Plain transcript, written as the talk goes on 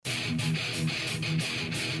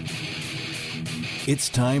It's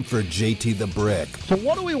time for JT the Brick. So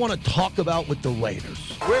what do we want to talk about with the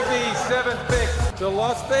Raiders? With the seventh pick, the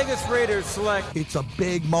Las Vegas Raiders select. It's a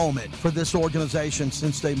big moment for this organization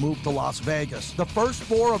since they moved to Las Vegas. The first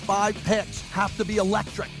 4 or 5 picks have to be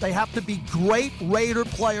electric. They have to be great Raider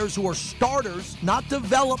players who are starters, not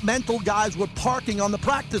developmental guys we're parking on the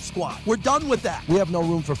practice squad. We're done with that. We have no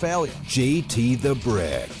room for failure. JT the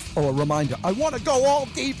Brick. Oh, a reminder, I want to go all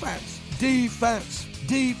defense. Defense.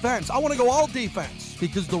 I want to go all defense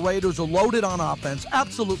because the Raiders are loaded on offense,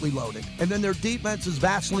 absolutely loaded, and then their defense is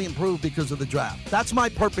vastly improved because of the draft. That's my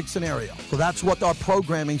perfect scenario. So that's what our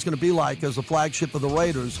programming is going to be like as a flagship of the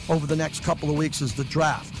Raiders over the next couple of weeks is the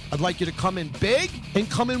draft. I'd like you to come in big and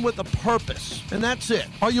come in with a purpose, and that's it.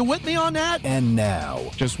 Are you with me on that? And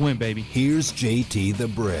now, just win, baby. Here's JT the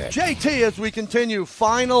Brick. JT, as we continue,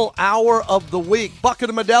 final hour of the week. Bucket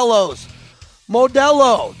of Modelo.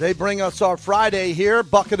 They bring us our Friday here,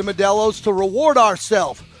 bucket of Modelo's, to reward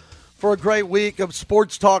ourselves for a great week of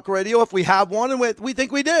sports talk radio, if we have one, and we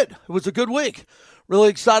think we did. It was a good week. Really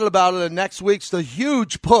excited about it, and next week's the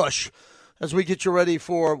huge push as we get you ready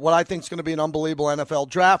for what I think is going to be an unbelievable NFL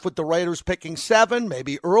draft with the Raiders picking 7,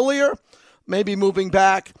 maybe earlier, maybe moving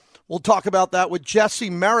back. We'll talk about that with Jesse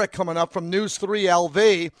Merrick coming up from News 3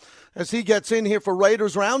 LV as he gets in here for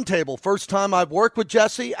Raiders Roundtable. First time I've worked with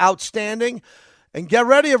Jesse, outstanding. And get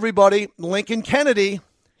ready, everybody, Lincoln Kennedy,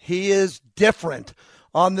 he is different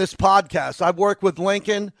on this podcast. I've worked with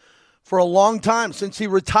Lincoln for a long time, since he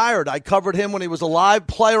retired. I covered him when he was a live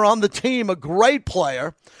player on the team, a great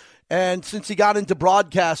player. And since he got into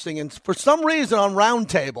broadcasting, and for some reason on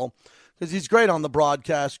Roundtable, because he's great on the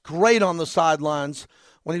broadcast, great on the sidelines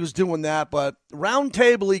when he was doing that, but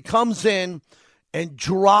Roundtable, he comes in and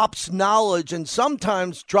drops knowledge and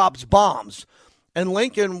sometimes drops bombs. And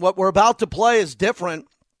Lincoln, what we're about to play is different.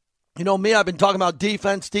 You know me, I've been talking about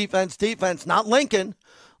defense, not Lincoln.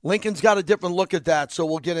 Lincoln's got a different look at that, so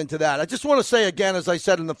we'll get into that. I just want to say again, as I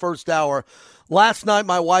said in the first hour, last night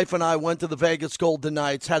my wife and I went to the Vegas Golden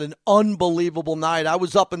Knights, had an unbelievable night. I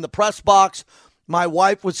was up in the press box. My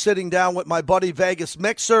wife was sitting down with my buddy Vegas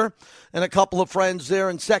Mixer and a couple of friends there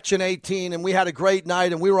in Section 18, and we had a great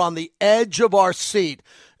night, and we were on the edge of our seat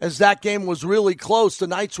as that game was really close. The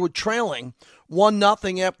Knights were trailing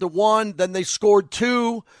 1-0 after 1, then they scored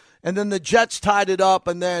 2, and then the Jets tied it up,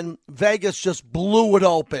 and then Vegas just blew it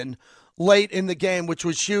open late in the game, which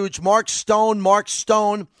was huge. Mark Stone,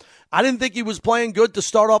 I didn't think he was playing good to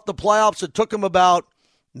start off the playoffs. It took him about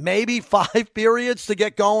maybe 5 periods to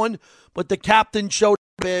get going, but the captain showed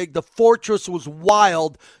big. The fortress was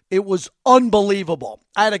wild. It was unbelievable.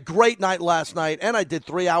 I had a great night last night, and I did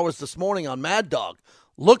 3 hours this morning on Mad Dog.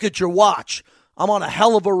 Look at your watch. I'm on a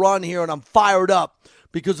hell of a run here, and I'm fired up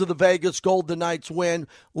because of the Vegas Golden Knights win.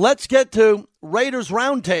 Let's get to Raiders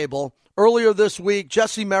Roundtable. Earlier this week,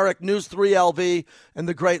 Jesse Merrick, News 3 LV, and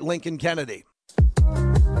the great Lincoln Kennedy.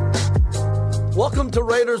 Welcome to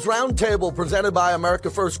Raiders Roundtable, presented by America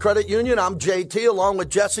First Credit Union. I'm JT, along with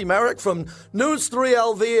Jesse Merrick from News 3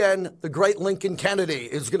 LV, and the great Lincoln Kennedy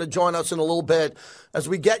is going to join us in a little bit as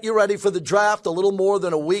we get you ready for the draft, a little more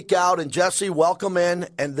than a week out. And Jesse, welcome in,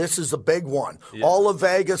 and this is a big one. Yeah. All of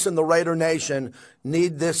Vegas and the Raider Nation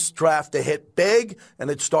need this draft to hit big, and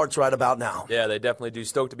it starts right about now. Yeah, they definitely do.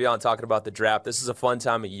 Stoked to be on talking about the draft. This is a fun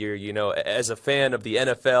time of year, you know, as a fan of the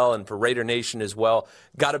NFL and for Raider Nation as well.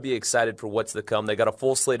 Got to be excited for what's to come. They got a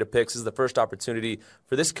full slate of picks. This is the first opportunity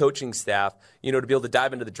for this coaching staff, you know, to be able to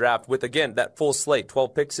dive into the draft with, again, that full slate.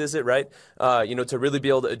 12 picks, is it, right? You know, to really be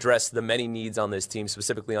able to address the many needs on this team,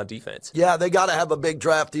 specifically on defense. Yeah, they got to have a big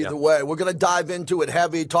draft either way. We're going to dive into it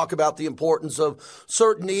heavy, talk about the importance of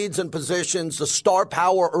certain needs and positions, the star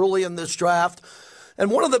power early in this draft. And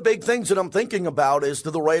one of the big things that I'm thinking about is,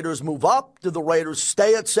 do the Raiders move up? Do the Raiders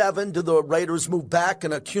stay at 7? Do the Raiders move back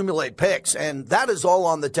and accumulate picks? And that is all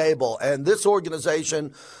on the table. And this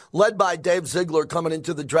organization, led by Dave Ziegler coming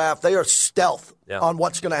into the draft, they are stealth on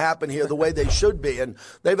what's going to happen here the way they should be. And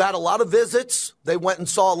they've had a lot of visits. They went and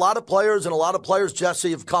saw a lot of players, and a lot of players,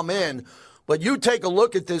 Jesse, have come in. But you take a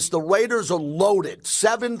look at this, the Raiders are loaded.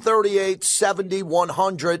 738, 70,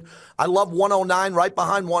 100. I love 109 right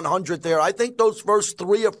behind 100 there. I think those first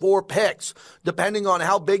 3 or 4 picks, depending on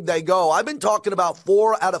how big they go, I've been talking about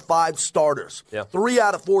 4 out of 5 starters. 3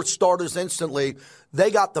 out of 4 starters instantly. They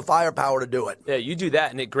got the firepower to do it. Yeah, you do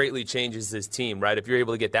that, and it greatly changes this team, right? If you're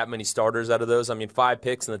able to get that many starters out of those, I mean, 5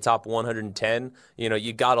 picks in the top 110, you know,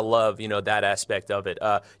 you got to love, you know, that aspect of it.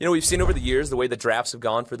 You know, we've seen over the years the way the drafts have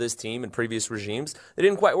gone for this team in previous regimes. They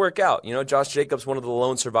didn't quite work out. You know, Josh Jacobs, one of the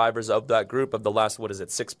lone survivors of that group of the last,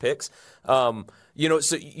 6 picks.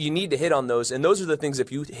 So you need to hit on those. And those are the things,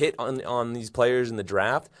 if you hit on these players in the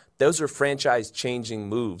draft, those are franchise-changing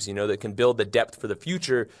moves, that can build the depth for the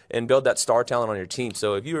future and build that star talent on your team.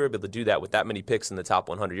 So if you were able to do that with that many picks in the top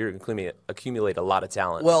 100, you're going to accumulate a lot of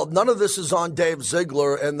talent. Well, none of this is on Dave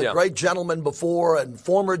Ziegler and the great gentlemen before and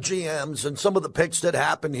former GMs, and some of the picks that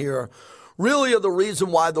happened here really are the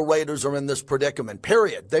reason why the Raiders are in this predicament,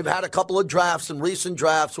 period. They've had a couple of drafts and recent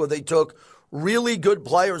drafts where they took really good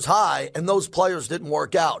players high, and those players didn't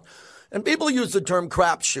work out. And people use the term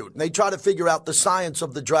crapshoot, and they try to figure out the science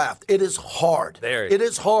of the draft. It is hard. It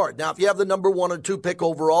is hard. Now, if you have the number 1 or 2 pick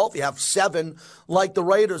overall, if you have 7, like the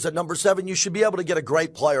Raiders at number 7, you should be able to get a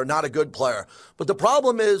great player, not a good player. But the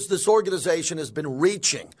problem is this organization has been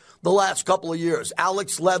reaching the last couple of years.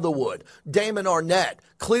 Alex Leatherwood, Damon Arnett,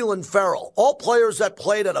 Cleveland Ferrell, all players that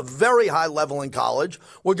played at a very high level in college,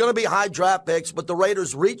 were going to be high draft picks, but the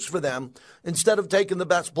Raiders reached for them instead of taking the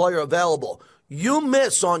best player available. You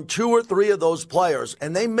miss on 2 or 3 of those players,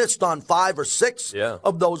 and they missed on 5 or 6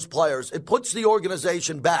 of those players. It puts the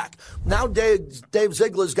organization back. Now Dave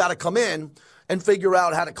Ziegler's got to come in and figure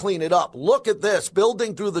out how to clean it up. Look at this,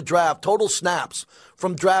 building through the draft, total snaps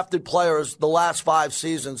from drafted players the last 5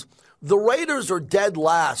 seasons. The Raiders are dead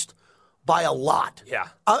last by a lot. Yeah.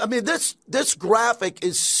 I mean, this graphic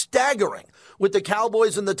is staggering with the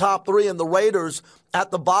Cowboys in the top 3 and the Raiders at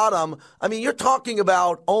the bottom. I mean, you're talking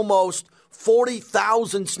about almost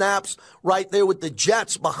 40,000 snaps right there with the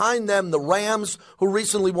Jets. Behind them, the Rams, who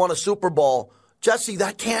recently won a Super Bowl. Jesse,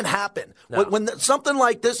 that can't happen. No. When something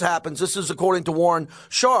like this happens, this is according to Warren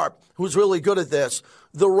Sharp, who's really good at this,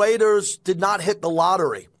 the Raiders did not hit the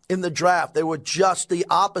lottery in the draft. They were just the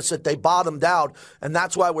opposite. They bottomed out, and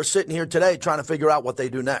that's why we're sitting here today trying to figure out what they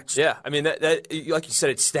do next. Yeah, I mean, that like you said,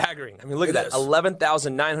 it's staggering. I mean, look at that,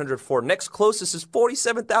 11,904. Next closest is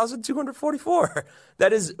 47,244.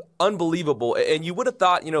 That is unbelievable. And you would have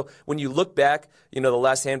thought, when you look back, the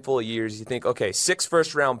last handful of years, you think, okay, 6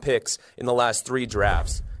 first-round picks in the last 3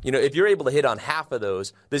 drafts. If you're able to hit on half of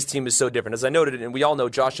those, this team is so different. As I noted, and we all know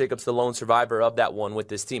Josh Jacobs, the lone survivor of that one with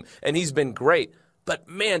this team, and he's been great. But,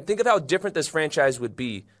 man, think of how different this franchise would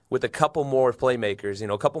be with a couple more playmakers,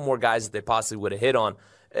 a couple more guys that they possibly would have hit on.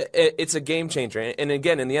 It's a game changer. And,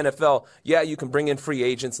 again, in the NFL, you can bring in free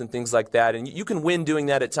agents and things like that, and you can win doing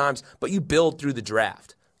that at times, but you build through the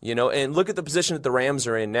draft. And look at the position that the Rams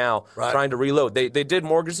are in now, trying to reload. They did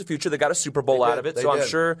mortgage the future. They got a Super Bowl out of it, so I'm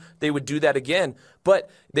sure they would do that again.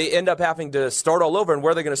 But they end up having to start all over, and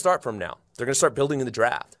where are they going to start from now? They're going to start building in the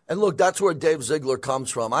draft. And look, that's where Dave Ziegler comes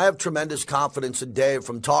from. I have tremendous confidence in Dave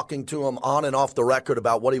from talking to him on and off the record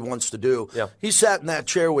about what he wants to do. Yeah. He sat in that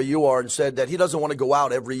chair where you are and said that he doesn't want to go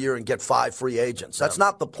out every year and get 5 free agents. That's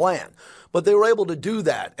not the plan. But they were able to do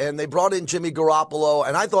that, and they brought in Jimmy Garoppolo,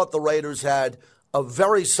 and I thought the Raiders had a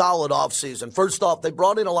very solid offseason. First off, they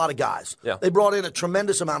brought in a lot of guys. Yeah. They brought in a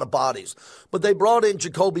tremendous amount of bodies. But they brought in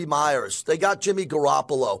Jacoby Myers. They got Jimmy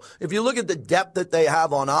Garoppolo. If you look at the depth that they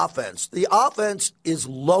have on offense, the offense is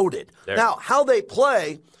loaded. Now, how they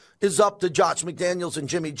play is up to Josh McDaniels and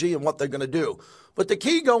Jimmy G and what they're going to do. But the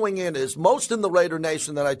key going in is most in the Raider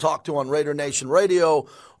Nation that I talk to on Raider Nation Radio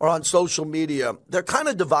or on social media, they're kind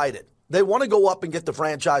of divided. They want to go up and get the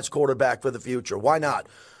franchise quarterback for the future. Why not?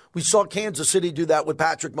 We saw Kansas City do that with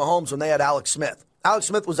Patrick Mahomes when they had Alex Smith. Alex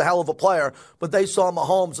Smith was a hell of a player, but they saw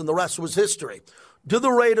Mahomes and the rest was history. Do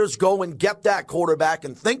the Raiders go and get that quarterback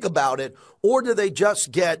and think about it, or do they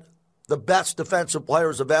just get the best defensive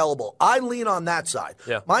players available? I lean on that side.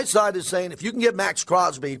 Yeah. My side is saying if you can get Max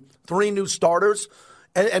Crosby 3 new starters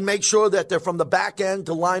and make sure that they're from the back end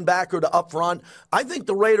to linebacker to up front, I think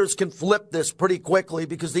the Raiders can flip this pretty quickly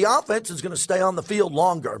because the offense is going to stay on the field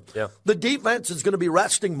longer. Yeah. The defense is going to be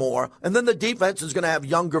resting more, and then the defense is going to have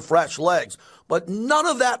younger, fresh legs. But none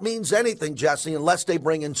of that means anything, Jesse, unless they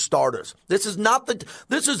bring in starters. This is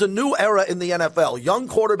a new era in the NFL. Young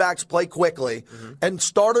quarterbacks play quickly, and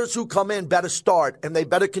starters who come in better start, and they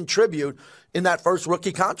better contribute in that first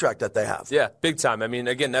rookie contract that they have. Yeah, big time. I mean,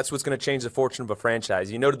 again, that's what's going to change the fortune of a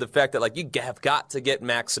franchise. You noted the fact that, you have got to get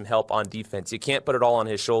Max some help on defense. You can't put it all on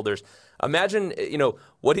his shoulders. Imagine,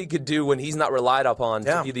 what he could do when he's not relied upon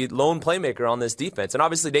to be the lone playmaker on this defense. And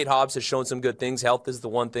obviously, Nate Hobbs has shown some good things. Health is the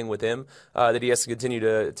one thing with him that he has to continue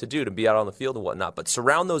to be out on the field and whatnot. But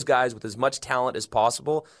surround those guys with as much talent as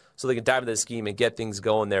possible so they can dive into the scheme and get things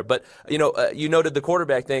going there. But, you noted the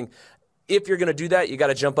quarterback thing. If you're going to do that, you got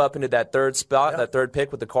to jump up into that third spot, that third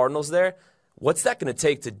pick with the Cardinals there. What's that going to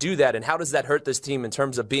take to do that, and how does that hurt this team in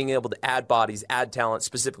terms of being able to add bodies, add talent,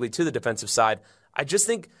 specifically to the defensive side? I just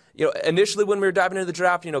think, initially when we were diving into the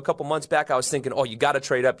draft, a couple months back, I was thinking, you got to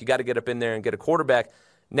trade up, you got to get up in there and get a quarterback.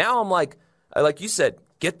 Now I'm like you said,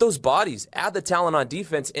 get those bodies, add the talent on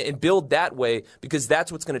defense, and build that way, because that's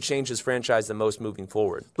what's going to change this franchise the most moving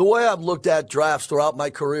forward. The way I've looked at drafts throughout my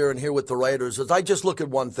career and here with the Raiders is I just look at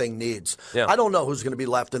one thing, needs. Yeah. I don't know who's going to be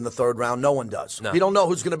left in the third round. No one does. No. You don't know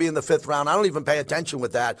who's going to be in the fifth round. I don't even pay attention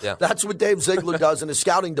with that. Yeah. That's what Dave Ziegler does in his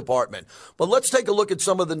scouting department. But let's take a look at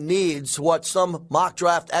some of the needs, what some mock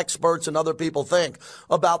draft experts and other people think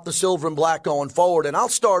about the silver and black going forward. And I'll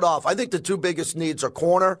start off. I think the two biggest needs are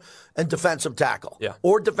corner and defensive tackle. Yeah.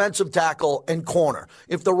 Or defensive tackle and corner.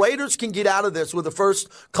 If the Raiders can get out of this with the first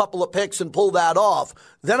couple of picks and pull that off,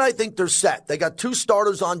 then I think they're set. They got two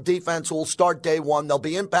starters on defense who will start day one. They'll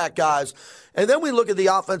be impact guys. And then we look at the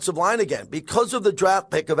offensive line again. Because of the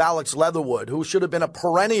draft pick of Alex Leatherwood, who should have been a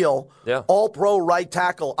perennial all-pro right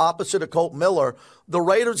tackle opposite of Colt Miller, the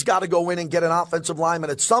Raiders got to go in and get an offensive lineman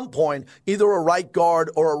at some point, either a right guard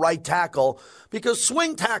or a right tackle, because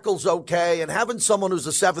swing tackle's okay, and having someone who's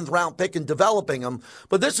a seventh-round pick and developing them.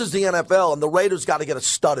 But this is the NFL, and the Raiders got to get a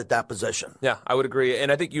stud at that position. Yeah, I would agree.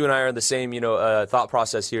 And I think you and I are in the same, thought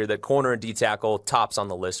process here, that corner and D tackle tops on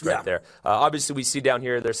the list right there. Obviously, we see down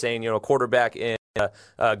here they're saying, quarterback and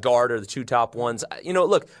guard are the two top ones.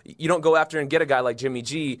 Look, you don't go after and get a guy like Jimmy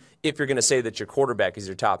G if you're going to say that your quarterback is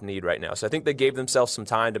your top need right now. So I think they gave themselves some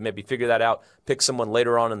time to maybe figure that out, pick someone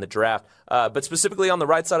later on in the draft. But specifically on the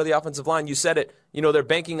right side of the offensive line, you said it, they're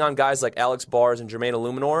banking on guys like Alex Bars and Jermaine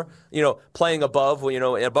Illuminor, playing above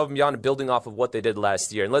and beyond and building off of what they did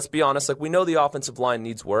last year. And let's be honest, we know the offensive line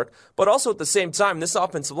needs work, but also at the same time, this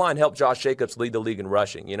offensive line helped Josh Jacobs lead the league in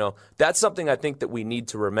rushing. That's something I think that we need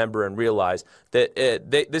to remember and realize, that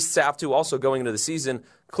this staff, too, also going into the season,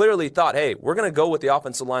 clearly thought, hey, we're going to go with the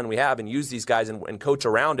offensive line we have and use these guys and coach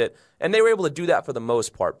around it. And they were able to do that for the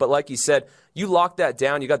most part. But like you said, you lock that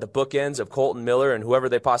down. You got the bookends of Colton Miller and whoever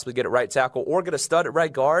they possibly get at right tackle or get a stud at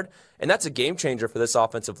right guard. And that's a game changer for this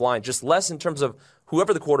offensive line. Just less in terms of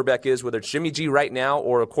whoever the quarterback is, whether it's Jimmy G right now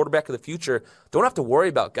or a quarterback of the future, don't have to worry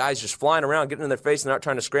about guys just flying around, getting in their face and not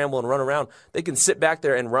trying to scramble and run around. They can sit back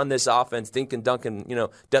there and run this offense, dink and dunk and,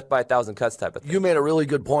 death by 1,000 cuts type of thing. You made a really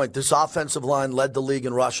good point. This offensive line led the league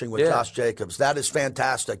in rushing with Josh Jacobs. That is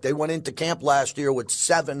fantastic. They went into camp last year with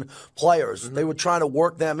 7 players. They were trying to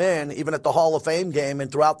work them in, even at the Hall of Fame game and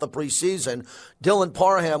throughout the preseason. Dylan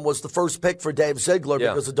Parham was the first pick for Dave Ziegler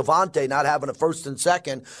because of Devontae not having a first and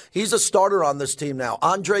second. He's a starter on this team now.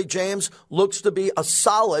 Andre James looks to be a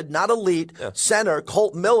solid, not elite, center.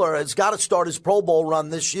 Colt Miller has got to start his Pro Bowl run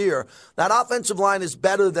this year. That offensive line is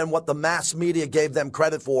better than what the mass media gave them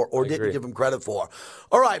credit for or didn't give them credit for.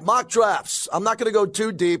 All right, mock drafts. I'm not going to go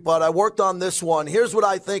too deep, but I worked on this one. Here's what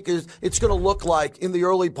I think it's going to look like in the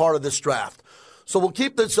early part of this draft. So we'll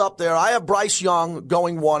keep this up there. I have Bryce Young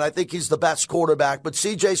going 1. I think he's the best quarterback. But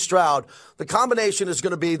C.J. Stroud, the combination is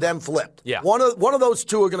going to be them flipped. Yeah. One of those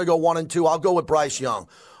two are going to go 1 and 2. I'll go with Bryce Young.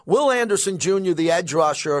 Will Anderson Jr., the edge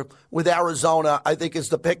rusher with Arizona, I think is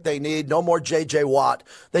the pick they need. No more J.J. Watt.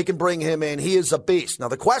 They can bring him in. He is a beast. Now,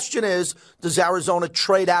 the question is, does Arizona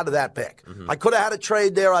trade out of that pick? I could have had a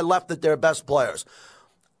trade there. I left it their best players.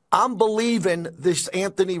 I'm believing this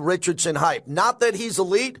Anthony Richardson hype. Not that he's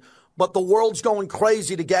elite, but the world's going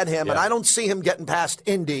crazy to get him, and I don't see him getting past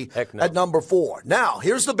Indy at number 4. Now,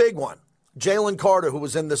 here's the big one. Jalen Carter, who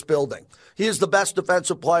was in this building. He is the best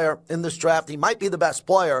defensive player in this draft. He might be the best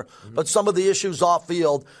player, but some of the issues off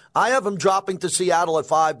field, I have him dropping to Seattle at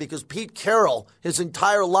 5 because Pete Carroll, his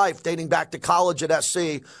entire life, dating back to college at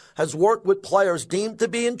SC, has worked with players deemed to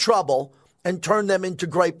be in trouble and turned them into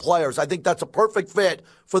great players. I think that's a perfect fit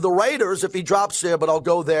for the Raiders if he drops there, but I'll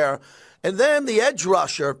go there. And then the edge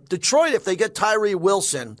rusher, Detroit, if they get Tyree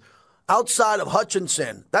Wilson, outside of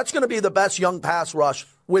Hutchinson, that's going to be the best young pass rush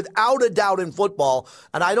without a doubt in football.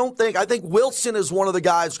 And I think Wilson is one of the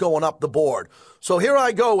guys going up the board. So here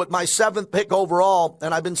I go with my 7th pick overall,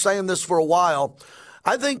 and I've been saying this for a while.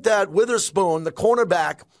 I think that Witherspoon, the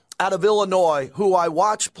cornerback out of Illinois, who I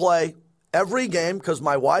watch play every game because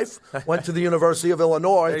my wife went to the University of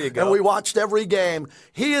Illinois, and we watched every game.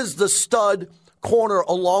 He is the stud corner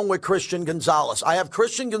along with Christian Gonzalez. I have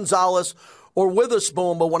Christian Gonzalez or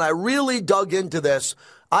Witherspoon, but when I really dug into this,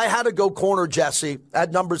 I had to go corner Jesse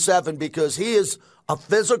at number 7 because he is a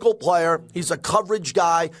physical player. He's a coverage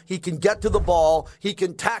guy. He can get to the ball. He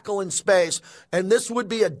can tackle in space. And this would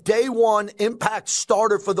be a day 1 impact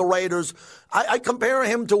starter for the Raiders. I compare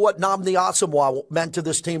him to what Nnamdi Asomugha meant to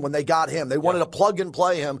this team when they got him. They wanted to plug and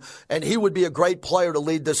play him, and he would be a great player to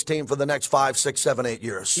lead this team for the next 5, 6, 7, 8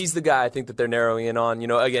 years. He's the guy I think that they're narrowing in on.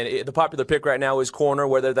 Again, the popular pick right now is corner,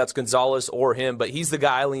 whether that's Gonzalez or him, but he's the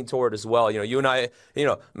guy I lean toward as well. You and I,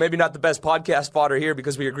 maybe not the best podcast fodder here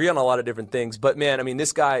because we agree on a lot of different things, but man, man, I mean,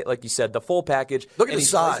 this guy, like you said, the full package. Look at and the he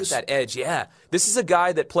size. plays with that edge, yeah. This is a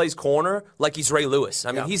guy that plays corner like he's Ray Lewis.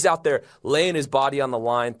 I mean, he's out there laying his body on the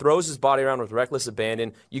line, throws his body around with reckless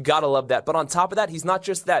abandon. You got to love that. But on top of that, he's not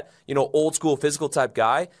just that, old school physical type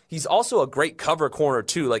guy. He's also a great cover corner,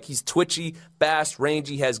 too. Like, he's twitchy, fast,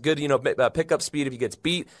 rangy, has good, pickup speed if he gets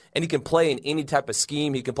beat, and he can play in any type of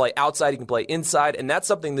scheme. He can play outside, he can play inside, and that's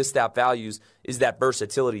something this staff values is that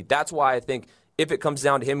versatility. That's why I think if it comes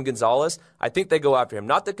down to him and Gonzalez, I think they go after him.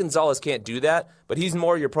 Not that Gonzalez can't do that, but he's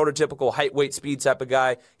more your prototypical height, weight, speed type of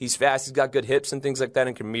guy. He's fast, he's got good hips and things like that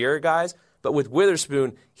and can mirror guys. But with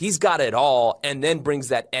Witherspoon, he's got it all and then brings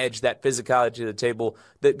that edge, that physicality to the table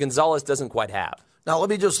that Gonzalez doesn't quite have. Now,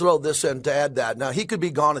 let me just throw this in to add that. Now, he could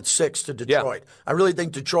be gone at 6 to Detroit. Yeah. I really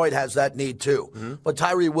think Detroit has that need, too. Mm-hmm. But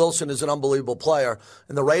Tyree Wilson is an unbelievable player,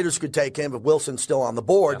 and the Raiders could take him if Wilson's still on the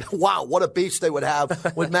board. Yeah. Wow, what a beast they would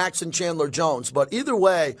have with Max and Chandler Jones. But either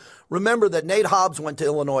way, remember that Nate Hobbs went to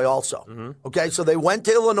Illinois also. Mm-hmm. Okay, so they went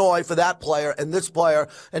to Illinois for that player and this player,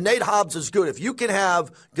 and Nate Hobbs is good. If you can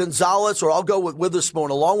have Gonzalez, or I'll go with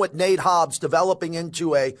Witherspoon, along with Nate Hobbs developing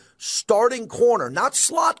into a starting corner, not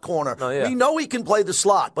slot corner. Oh, yeah. We know he can play the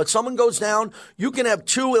slot, but someone goes down, you can have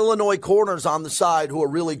 2 Illinois corners on the side who are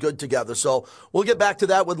really good together. So we'll get back to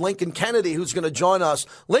that with Lincoln Kennedy, who's going to join us.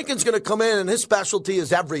 Lincoln's going to come in, and his specialty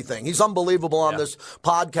is everything. He's unbelievable on this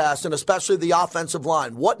podcast, and especially the offensive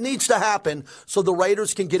line. What needs to happen so the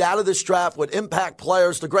Raiders can get out of this draft with impact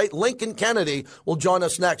players? The great Lincoln Kennedy will join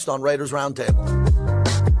us next on Raiders Roundtable.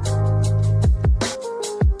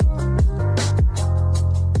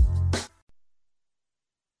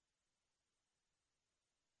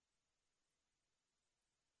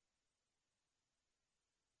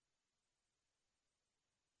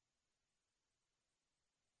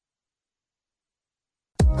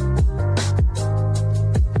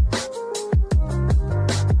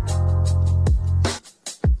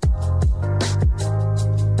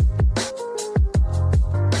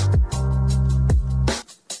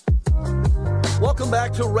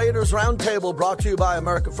 Back to Raiders Roundtable, brought to you by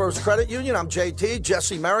America First Credit Union. I'm JT.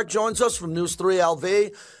 Jesse Merrick joins us from News 3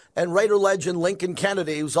 LV, and Raider legend Lincoln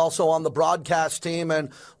Kennedy, who's also on the broadcast team. And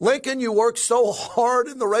Lincoln, you work so hard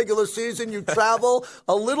in the regular season. You travel,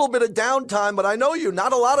 a little bit of downtime, but I know you,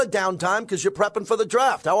 not a lot of downtime because you're prepping for the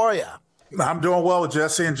draft. How are you? I'm doing well with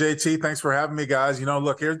Jesse and JT. Thanks for having me, guys.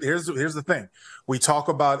 Look, here's the thing. We talk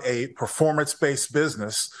about a performance-based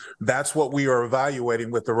business. That's what we are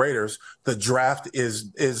evaluating with the Raiders. The draft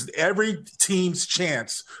is every team's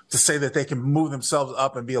chance to say that they can move themselves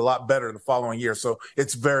up and be a lot better the following year. So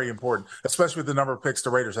it's very important, especially with the number of picks the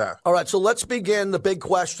Raiders have. All right, so let's begin the big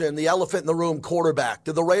question, the elephant in the room, quarterback.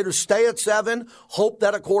 Do the Raiders stay at 7, hope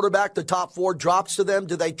that a quarterback, the top 4, drops to them?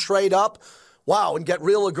 Do they trade up? Wow, and get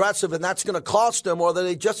real aggressive, and that's going to cost them, or do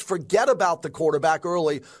they just forget about the quarterback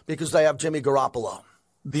early because they have Jimmy Garoppolo?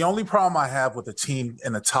 The only problem I have with a team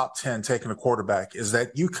in the top 10 taking a quarterback is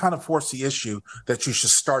that you kind of force the issue that you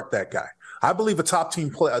should start that guy. I believe a top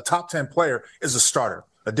 10 player is a starter.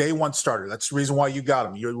 A day one starter. That's the reason why you got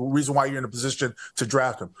him. The reason why you're in a position to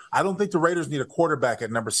draft him. I don't think the Raiders need a quarterback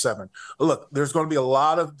at number 7. Look, there's going to be a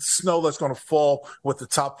lot of snow that's going to fall with the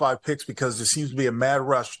top 5 picks because there seems to be a mad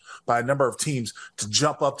rush by a number of teams to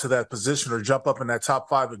jump up to that position or jump up in that top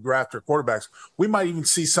 5 and draft their quarterbacks. We might even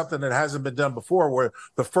see something that hasn't been done before where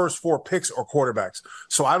the first 4 picks are quarterbacks.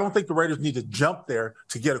 So I don't think the Raiders need to jump there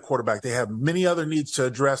to get a quarterback. They have many other needs to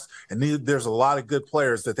address, and there's a lot of good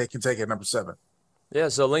players that they can take at number 7. Yeah,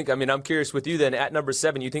 so Link, I mean, I'm curious with you then, at number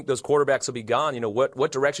 7, you think those quarterbacks will be gone?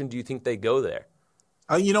 What direction do you think they go there?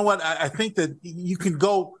 You know what? I think that you can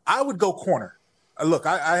go – I would go corner. Look,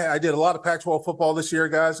 I did a lot of Pac-12 football this year,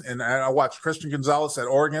 guys, and I watched Christian Gonzalez at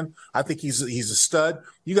Oregon. I think he's a stud.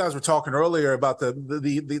 You guys were talking earlier about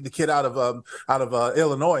the kid out of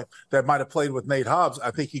Illinois that might have played with Nate Hobbs.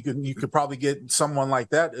 I think you could probably get someone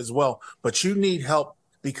like that as well. But you need help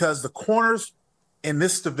because the corners – in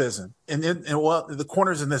this division, the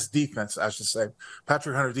corners in this defense, I should say,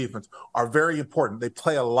 Patrick Hunter's defense, are very important. They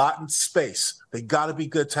play a lot in space. They got to be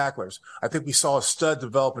good tacklers. I think we saw a stud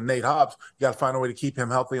develop in Nate Hobbs. You got to find a way to keep him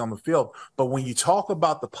healthy on the field. But when you talk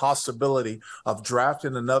about the possibility of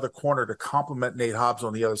drafting another corner to complement Nate Hobbs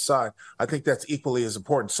on the other side, I think that's equally as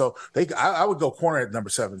important. So I would go corner at number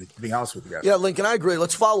 7, to be honest with you guys. Yeah, Lincoln, I agree.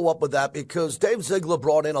 Let's follow up with that because Dave Ziegler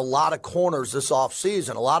brought in a lot of corners this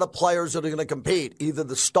offseason, a lot of players that are going to compete, either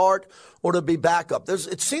the start or to be backup.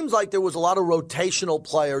 It seems like there was a lot of rotational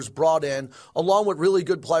players brought in, along with really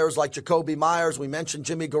good players like Jacoby Myers. We mentioned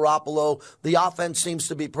Jimmy Garoppolo. The offense seems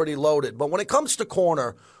to be pretty loaded. But when it comes to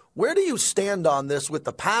corner, where do you stand on this with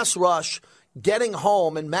the pass rush getting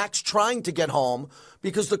home and Max trying to get home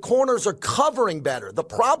because the corners are covering better. The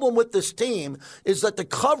problem with this team is that the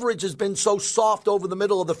coverage has been so soft over the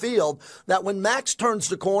middle of the field that when Max turns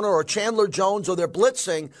the corner or Chandler Jones or they're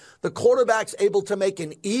blitzing, the quarterback's able to make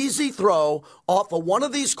an easy throw off of one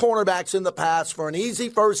of these cornerbacks in the pass for an easy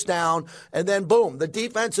first down, and then boom, the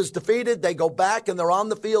defense is defeated. They go back and they're on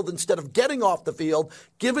the field instead of getting off the field,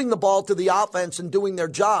 giving the ball to the offense and doing their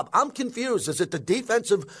job. I'm confused. Is it the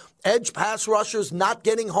defensive edge pass rushers not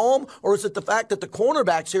getting home, or is it the fact that the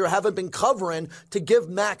cornerbacks here haven't been covering to give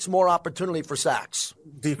Max more opportunity for sacks?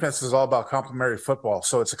 Defense is all about complementary football,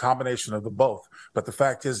 so it's a combination of the both. But the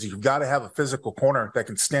fact is, you've got to have a physical corner that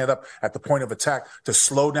can stand up at the point of attack to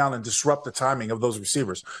slow down and disrupt the timing of those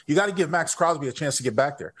receivers. You got to give Max Crosby a chance to get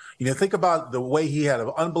back there. Think about the way he had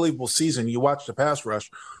an unbelievable season. You watch the pass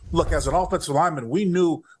rush. Look, as an offensive lineman, we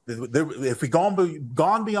knew that if we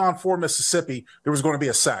gone beyond 4 Mississippi, there was going to be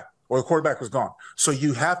a sack, or the quarterback was gone. So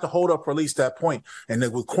you have to hold up for at least that point. And the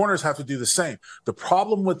corners have to do the same. The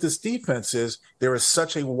problem with this defense is there is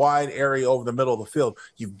such a wide area over the middle of the field.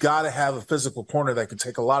 You've got to have a physical corner that can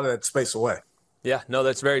take a lot of that space away. Yeah, no,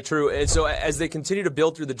 that's very true. And so as they continue to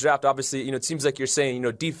build through the draft, obviously, it seems like you're saying,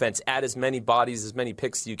 defense, add as many bodies, as many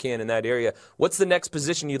picks as you can in that area. What's the next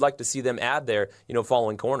position you'd like to see them add there,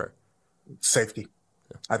 following corner? Safety.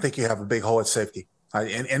 I think you have a big hole at safety.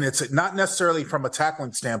 And it's not necessarily from a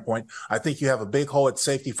tackling standpoint. I think you have a big hole at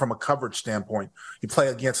safety from a coverage standpoint. You play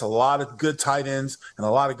against a lot of good tight ends and a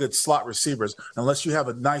lot of good slot receivers. Unless you have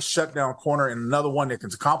a nice shutdown corner and another one that can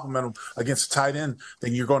complement them against a tight end,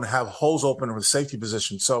 then you're going to have holes open in the safety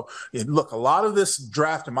position. So, look, a lot of this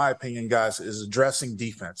draft, in my opinion, guys, is addressing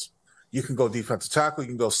defense. You can go defensive tackle. You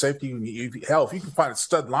can go safety. Hell, if you can find a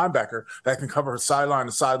stud linebacker that can cover sideline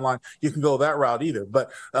to sideline, you can go that route either.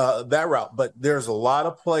 But But there's a lot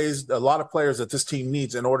of players that this team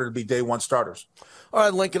needs in order to be day one starters. All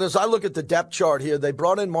right, Lincoln, as I look at the depth chart here, they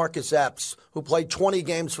brought in Marcus Epps, who played 20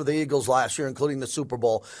 games for the Eagles last year, including the Super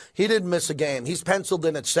Bowl. He didn't miss a game. He's penciled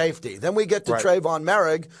in at safety. Then we get to Right. Trayvon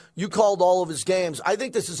Merrick. You called all of his games. I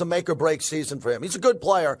think this is a make-or-break season for him. He's a good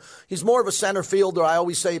player. He's more of a center fielder. I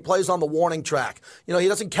always say he plays on the warning track. He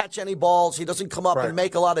doesn't catch any balls. He doesn't come up Right. and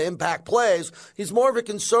make a lot of impact plays. He's more of a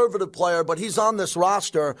conservative player, but he's on this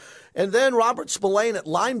roster. And then Robert Spillane at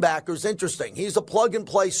linebacker is interesting. He's a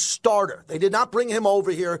plug-and-play starter. They did not bring him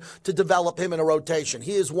over here to develop him in a rotation.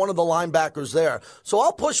 He is one of the linebackers there. So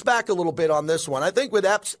I'll push back a little bit on this one. I think with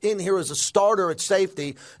Epps in here as a starter at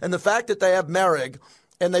safety and the fact that they have Merrick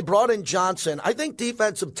and they brought in Johnson, I think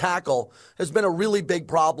defensive tackle has been a really big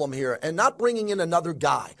problem here. And not bringing in another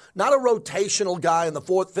guy, not a rotational guy in the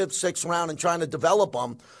 4th, 5th, 6th round and trying to develop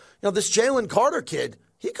him. This Jalen Carter kid,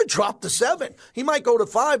 he could drop to 7. He might go to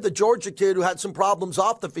 5, the Georgia kid who had some problems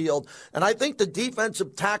off the field. And I think the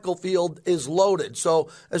defensive tackle field is loaded. So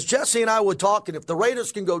as Jesse and I were talking, if the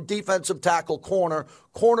Raiders can go defensive tackle,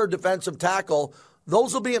 corner defensive tackle,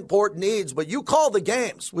 those will be important needs, but you call the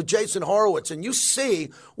games with Jason Horowitz and you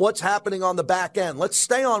see what's happening on the back end. Let's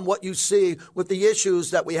stay on what you see with the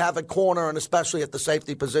issues that we have at corner and especially at the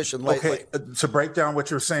safety position lately. Okay, to break down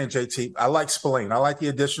what you're saying, JT, I like Spillane. I like the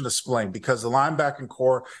addition of Spillane because the linebacking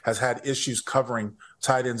core has had issues covering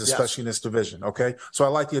tight ends, especially in this division, okay? So I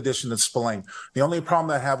like the addition of Spillane. The only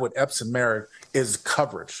problem I have with Epps and Merrick is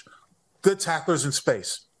coverage. Good tacklers in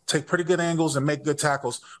space. Take pretty good angles and make good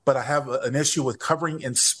tackles, but I have an issue with covering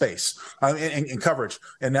in space, in coverage.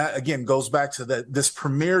 And that, again, goes back to this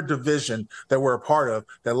premier division that we're a part of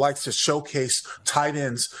that likes to showcase tight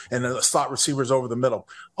ends and slot receivers over the middle.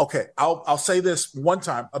 Okay, I'll say this one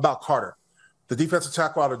time about Carter, the defensive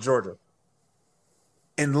tackle out of Georgia.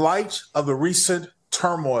 In light of the recent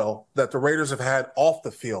turmoil that the Raiders have had off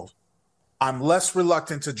the field, I'm less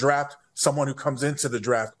reluctant to draft someone who comes into the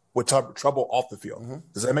draft with trouble off the field. Mm-hmm.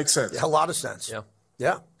 Does that make sense? Yeah, a lot of sense.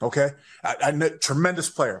 Yeah. Okay. I know, tremendous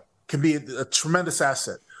player, can be a tremendous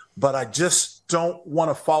asset, but I just don't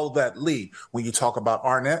want to follow that lead. When you talk about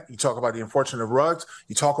Arnett, you talk about the unfortunate Ruggs,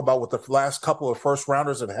 you talk about what the last couple of first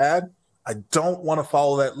rounders have had. I don't want to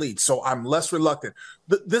follow that lead. So I'm less reluctant.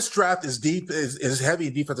 This draft is deep, is heavy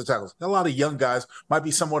in defensive tackles. A lot of young guys, might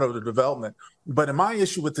be somewhat of the development. But in my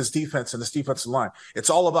issue with this defense and this defensive line, it's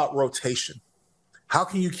all about rotation. How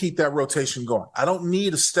can you keep that rotation going? I don't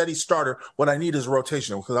need a steady starter. What I need is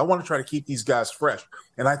rotation because I want to try to keep these guys fresh.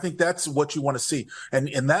 And I think that's what you want to see. And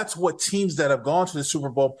that's what teams that have gone to the Super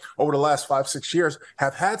Bowl over the last 5-6 years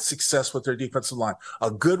have had success with their defensive line. A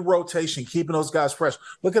good rotation, keeping those guys fresh.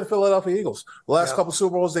 Look at the Philadelphia Eagles. The last couple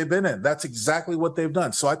Super Bowls they've been in. That's exactly what they've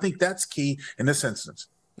done. So I think that's key in this instance.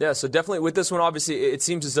 Yeah, so definitely with this one, obviously, it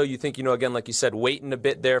seems as though you think, again, like you said, waiting a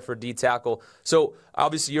bit there for D tackle. So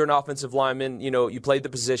obviously you're an offensive lineman, you played the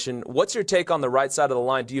position. What's your take on the right side of the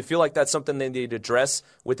line? Do you feel like that's something they need to address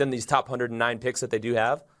within these top 109 picks that they do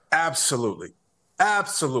have? Absolutely.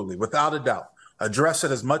 Absolutely. Without a doubt. Address it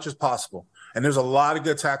as much as possible. And there's a lot of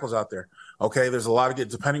good tackles out there. Okay, there's a lot of good,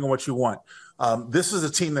 depending on what you want. This is a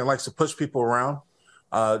team that likes to push people around.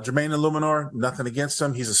 Jermaine Illuminor, nothing against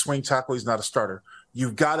him. He's a swing tackle. He's not a starter.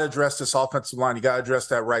 You've got to address this offensive line. You got to address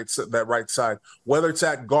that right side. Whether it's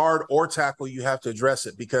at guard or tackle, you have to address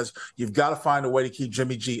it because you've got to find a way to keep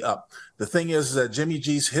Jimmy G up. The thing is that Jimmy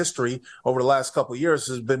G's history over the last couple of years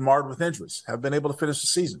has been marred with injuries, have been able to finish the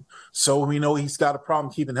season. So we know he's got a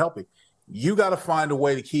problem keeping healthy. You got to find a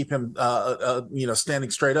way to keep him,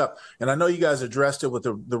 standing straight up. And I know you guys addressed it with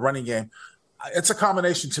the running game. It's a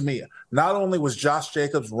combination to me. Not only was Josh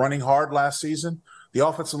Jacobs running hard last season, the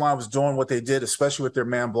offensive line was doing what they did, especially with their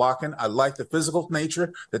man blocking. I like the physical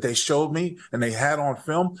nature that they showed me and they had on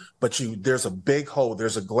film, but there's a big hole.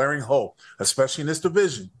 There's a glaring hole, especially in this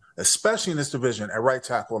division at right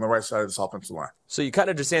tackle on the right side of this offensive line. So you kind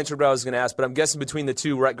of just answered what I was going to ask, but I'm guessing between the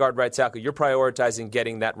two, right guard, right tackle, you're prioritizing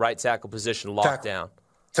getting that right tackle position locked down.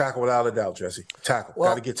 Tackle without a doubt, Jesse. Tackle.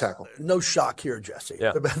 Well, got to get tackled. No shock here, Jesse.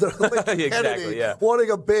 Yeah. Exactly, yeah. Wanting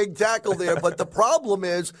a big tackle there. But the problem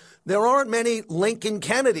is there aren't many Lincoln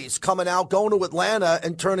Kennedys coming out, going to Atlanta,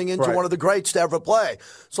 and turning into one of the greats to ever play.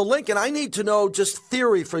 So, Lincoln, I need to know just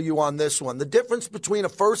theory for you on this one. The difference between a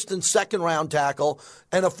first and second round tackle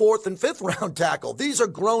and a fourth and fifth round tackle. These are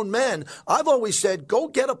grown men. I've always said, go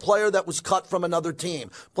get a player that was cut from another team.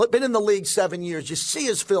 Been in the league 7 years. You see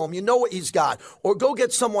his film. You know what he's got. Or go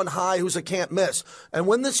get someone high who's a can't miss. And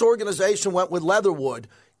when this organization went with Leatherwood,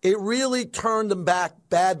 it really turned him back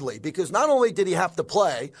badly because not only did he have to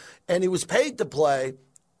play and he was paid to play,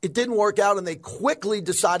 it didn't work out and they quickly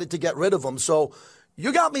decided to get rid of him. So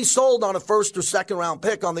you got me sold on a first or second round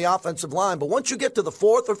pick on the offensive line. But once you get to the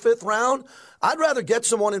fourth or fifth round, I'd rather get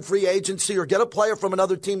someone in free agency or get a player from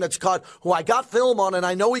another team that's cut who I got film on and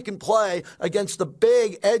I know he can play against the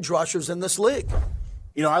big edge rushers in this league.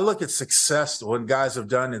 I look at success when guys have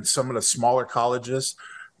done in some of the smaller colleges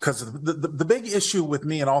because the big issue with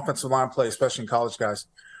me in offensive line play, especially in college guys,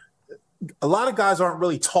 a lot of guys aren't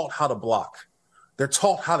really taught how to block. They're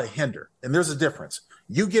taught how to hinder, and there's a difference.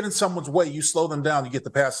 You get in someone's way, you slow them down, you get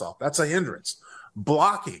the pass off. That's a hindrance.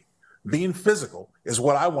 Blocking, being physical is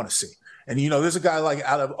what I want to see. And, there's a guy like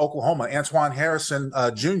out of Oklahoma, Antoine Harrison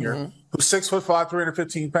Jr., who's 6'5",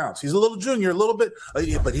 315 pounds. He's a little junior, a little bit,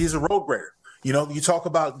 but he's a road grader. You talk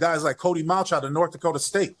about guys like Cody Mauch out of North Dakota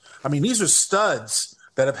State. I mean, these are studs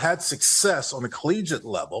that have had success on the collegiate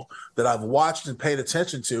level that I've watched and paid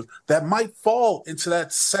attention to that might fall into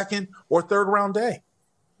that second or third round day.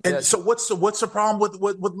 And so what's the problem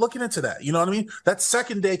with looking into that? You know what I mean? That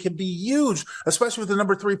second day can be huge, especially with the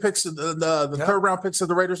number 3 picks, the third round picks that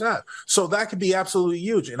the Raiders have. So that could be absolutely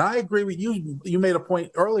huge. And I agree with you. You made a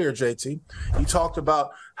point earlier, JT. You talked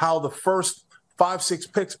about how the first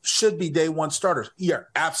 5-6 picks should be day one starters. You're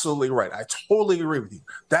absolutely right. I totally agree with you.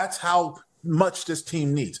 That's how much this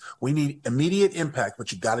team needs. We need immediate impact,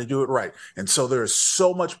 but you got to do it right. And so there is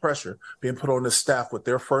so much pressure being put on this staff with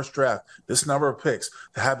their first draft, this number of picks,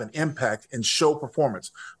 to have an impact and show performance.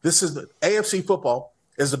 This is the AFC football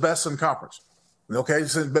is the best in conference. Okay,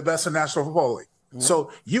 it's the best in National Football League. Mm-hmm.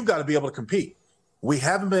 So you've got to be able to compete. We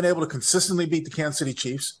haven't been able to consistently beat the Kansas City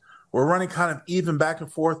Chiefs. We're running kind of even back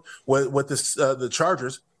and forth with this, the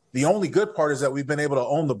Chargers. The only good part is that we've been able to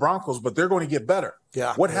own the Broncos, but they're going to get better.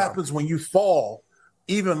 Yeah. What happens when you fall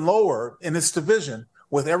even lower in this division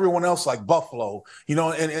with everyone else like Buffalo, and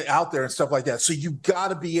out there and stuff like that? So you got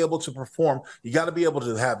to be able to perform. You got to be able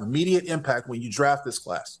to have immediate impact when you draft this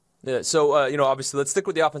class. Yeah, so, obviously, let's stick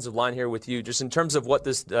with the offensive line here with you, just in terms of what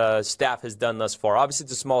this staff has done thus far. Obviously,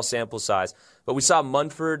 it's a small sample size, but we saw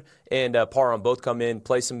Munford and Parham both come in,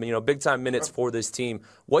 play some, big-time minutes for this team.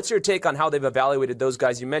 What's your take on how they've evaluated those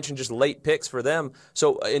guys? You mentioned just late picks for them.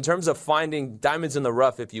 So, in terms of finding diamonds in the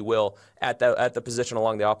rough, if you will, at the position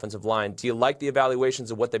along the offensive line, do you like the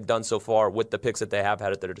evaluations of what they've done so far with the picks that they have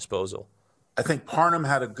had at their disposal? I think Parham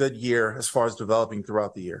had a good year as far as developing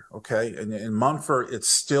throughout the year, okay? And in Munford, it's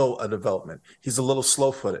still a development. He's a little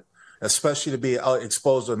slow-footed, especially to be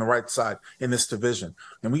exposed on the right side in this division.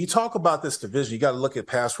 And when you talk about this division, you got to look at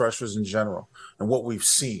pass rushers in general and what we've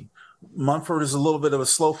seen. Munford is a little bit of a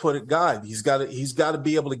slow-footed guy. He's got to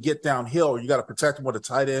be able to get downhill, or you got to protect him with a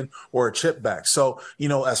tight end or a chip back. So,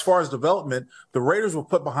 as far as development, the Raiders were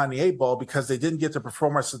put behind the 8 ball because they didn't get the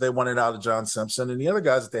performance that they wanted out of John Simpson and the other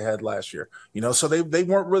guys that they had last year. So they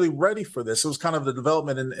weren't really ready for this. It was kind of the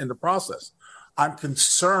development in the process. I'm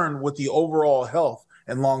concerned with the overall health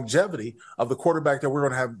and longevity of the quarterback that we're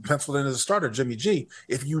going to have penciled in as a starter, Jimmy G,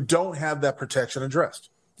 if you don't have that protection addressed.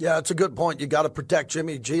 Yeah, it's a good point. You got to protect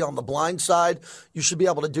Jimmy G on the blind side. You should be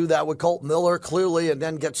able to do that with Colt Miller, clearly, and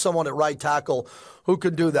then get someone at right tackle who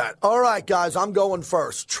can do that. All right, guys, I'm going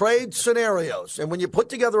first. Trade scenarios. And when you put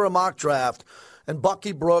together a mock draft, and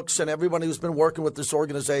Bucky Brooks and everybody who's been working with this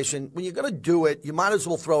organization, when you're going to do it, you might as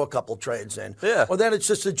well throw a couple trades in. Yeah. Or then it's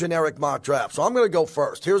just a generic mock draft. So I'm going to go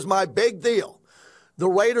first. Here's my big deal. The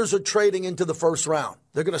Raiders are trading into the first round.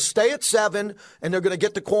 They're going to stay at 7, and they're going to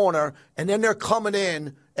get the corner, and then they're coming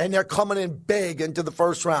in, and they're coming in big into the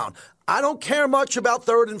first round. I don't care much about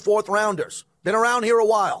third and fourth rounders. Been around here a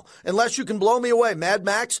while. Unless you can blow me away. Mad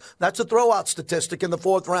Max, that's a throwout statistic in the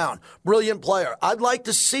fourth round. Brilliant player. I'd like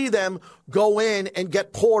to see them go in and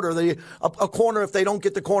get Porter, a corner if they don't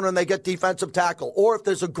get the corner and they get defensive tackle. Or if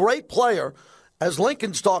there's a great player, as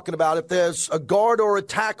Lincoln's talking about, if there's a guard or a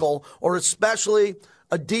tackle, or especially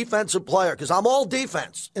a defensive player, because I'm all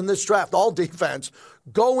defense in this draft, all defense,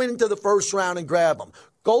 go into the first round and grab them.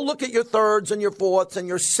 Go look at your thirds and your fourths and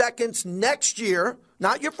your seconds next year,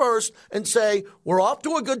 not your first, and say, we're off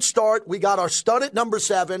to a good start. We got our stud at number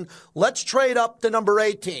 7. Let's trade up to number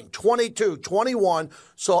 18, 22, 21.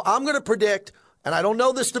 So I'm going to predict, and I don't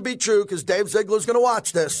know this to be true because Dave Ziegler's going to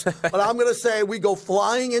watch this, but I'm going to say we go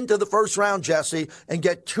flying into the first round, Jesse, and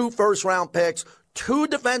get 2 first-round picks, 2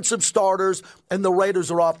 defensive starters, and the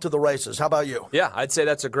Raiders are off to the races. How about you? Yeah, I'd say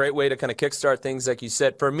that's a great way to kind of kickstart things, like you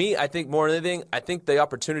said. For me, I think more than anything, I think the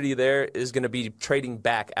opportunity there is going to be trading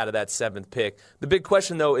back out of that 7th pick. The big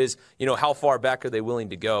question, though, is, how far back are they willing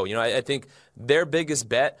to go? I think their biggest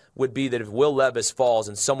bet would be that if Will Levis falls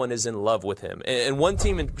and someone is in love with him. And one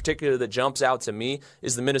team in particular that jumps out to me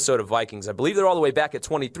is the Minnesota Vikings. I believe they're all the way back at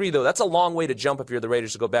 23, though. That's a long way to jump if you're the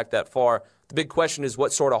Raiders to go back that far. The big question is,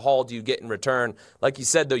 what sort of haul do you get in return? Like you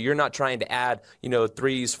said, though, you're not trying to add,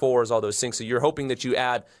 3s, 4s, all those things. So you're hoping that you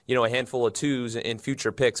add, a handful of 2s in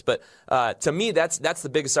future picks. But to me, that's the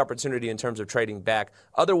biggest opportunity in terms of trading back.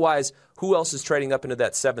 Otherwise, who else is trading up into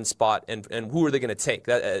that 7th spot, and who are they going to take?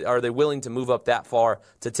 Are they willing to move up that far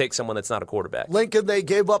to take someone that's not a quarterback? Lincoln, they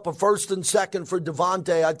gave up a 1st and 2nd for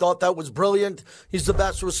Devontae. I thought that was brilliant. He's the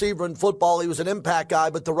best receiver in football. He was an impact guy,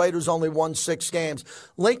 but the Raiders only won 6 games.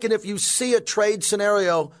 Lincoln, if you see a trade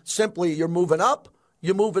scenario, simply you're moving up,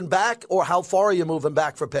 you're moving back, or how far are you moving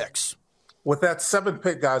back for picks? With that 7th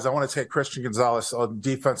pick, guys, I want to take Christian Gonzalez, a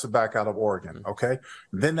defensive back out of Oregon, okay?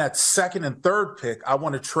 Then that 2nd and 3rd pick, I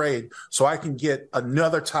want to trade so I can get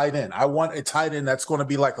another tight end. I want a tight end that's going to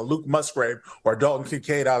be like a Luke Musgrave or Dalton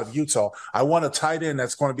Kincaid out of Utah. I want a tight end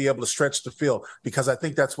that's going to be able to stretch the field because I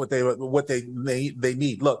think that's what they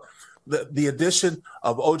need. Look, the addition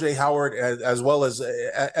of O.J. Howard as well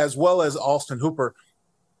as Austin Hooper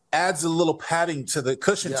adds a little padding to the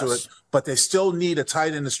cushion to it, but they still need a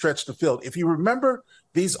tight end to stretch the field. If you remember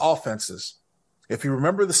these offenses, if you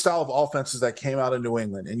remember the style of offenses that came out of New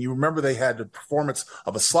England, and you remember they had the performance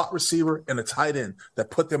of a slot receiver and a tight end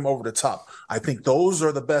that put them over the top, I think those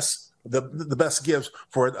are the best gifts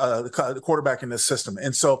for the quarterback in this system.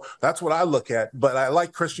 And so that's what I look at. But I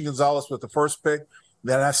like Christian Gonzalez with the 1st pick.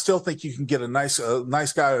 Then I still think you can get a nice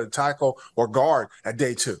guy to tackle or guard at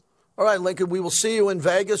day 2. All right, Lincoln, we will see you in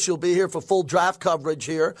Vegas. You'll be here for full draft coverage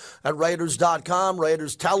here at Raiders.com,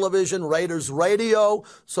 Raiders Television, Raiders Radio.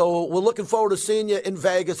 So we're looking forward to seeing you in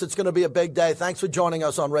Vegas. It's going to be a big day. Thanks for joining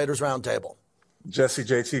us on Raiders Roundtable. Jesse,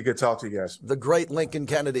 JT, good to talk to you guys. The great Lincoln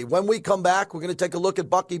Kennedy. When we come back, we're going to take a look at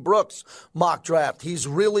Bucky Brooks' mock draft. He's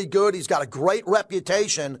really good. He's got a great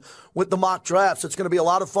reputation with the mock drafts. It's going to be a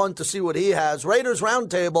lot of fun to see what he has. Raiders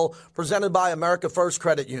Roundtable, presented by America First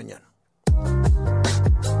Credit Union.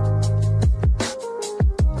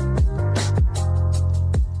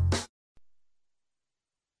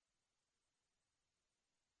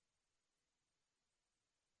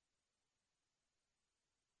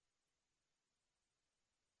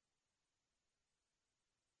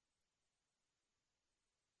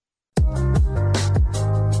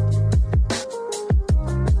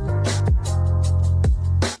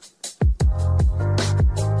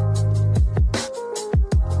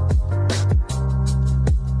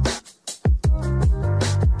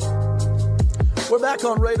 We're back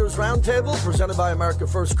on Raiders Roundtable, presented by America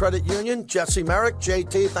First Credit Union. Jesse Merrick,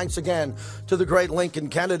 JT, thanks again to the great Lincoln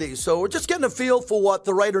Kennedy. So we're just getting a feel for what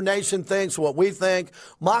the Raider Nation thinks, what we think.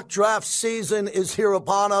 Mock draft season is here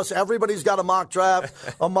upon us. Everybody's got a mock draft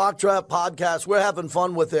podcast. We're having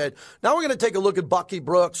fun with it. Now we're going to take a look at Bucky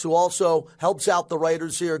Brooks, who also helps out the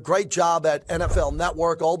Raiders here. Great job at NFL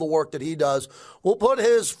Network, all the work that he does. We'll put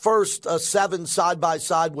his first 7 side by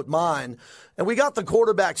side with mine. And we got the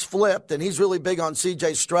quarterbacks flipped, and he's really big on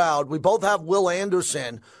C.J. Stroud. We both have Will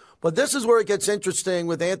Anderson. But this is where it gets interesting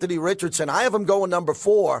with Anthony Richardson. I have him going number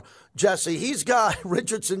 4, Jesse. He's got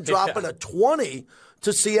Richardson dropping a 20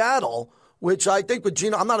 to Seattle, which I think with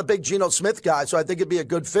Geno, I'm not a big Geno Smith guy, so I think it'd be a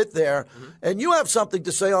good fit there. And you have something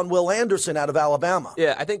to say on Will Anderson out of Alabama.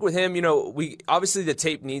 Yeah, I think with him, we obviously the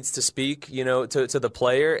tape needs to speak, to the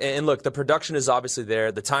player. And look, the production is obviously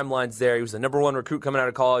there. The timeline's there. He was the number 1 recruit coming out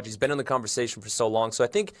of college. He's been in the conversation for so long. So I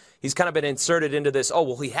think he's kind of been inserted into this,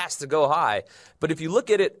 he has to go high. But if you look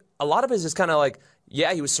at it, a lot of it is just kind of like,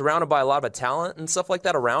 yeah, he was surrounded by a lot of talent and stuff like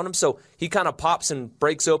that around him. So he kind of pops and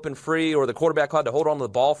breaks open free, or the quarterback had to hold on to the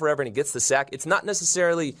ball forever and he gets the sack. It's not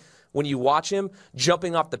necessarily, when you watch him,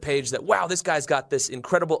 jumping off the page that, wow, this guy's got this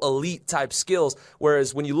incredible elite type skills.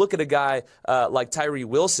 Whereas when you look at a guy like Tyree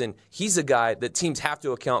Wilson, he's a guy that teams have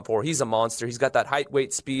to account for. He's a monster. He's got that height,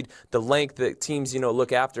 weight, speed, the length that teams,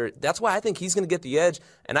 look after. That's why I think he's going to get the edge.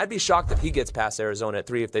 And I'd be shocked if he gets past Arizona at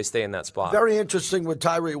 3 if they stay in that spot. Very interesting with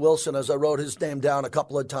Tyree Wilson, as I wrote his name down a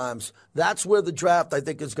couple of times. That's where the draft, I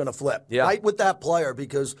think, is going to flip. Yeah. Right with that player,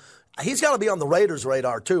 because he's got to be on the Raiders'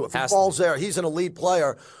 radar, too. If he falls there, he's an elite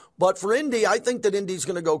player. But for Indy, I think that Indy's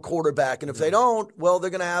going to go quarterback. And if they don't, well,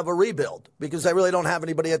 they're going to have a rebuild because they really don't have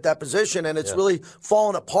anybody at that position. And it's really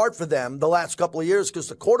fallen apart for them the last couple of years because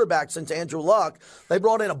the quarterback, since Andrew Luck, they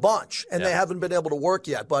brought in a bunch, and they haven't been able to work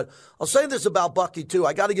yet. But I'll say this about Bucky, too.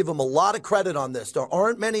 I got to give him a lot of credit on this. There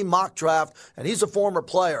aren't many mock draft, and he's a former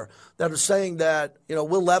player, that are saying that,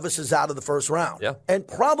 Will Levis is out of the first round. Yeah. And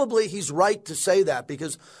probably he's right to say that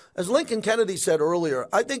because, as Lincoln Kennedy said earlier,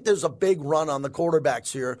 I think there's a big run on the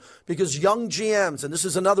quarterbacks here because young GMs, and this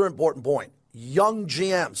is another important point, young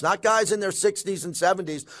GMs, not guys in their 60s and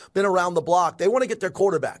 70s, been around the block. They want to get their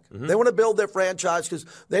quarterback. They want to build their franchise because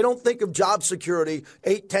they don't think of job security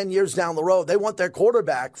 8-10 years down the road. They want their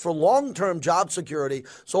quarterback for long-term job security.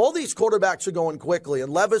 So all these quarterbacks are going quickly.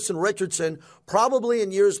 And Levis and Richardson, probably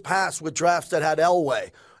in years past with drafts that had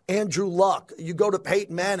Elway, Andrew Luck, you go to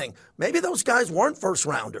Peyton Manning. Maybe those guys weren't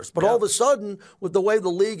first-rounders. But all of a sudden, with the way the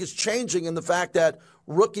league is changing and the fact that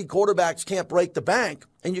rookie quarterbacks can't break the bank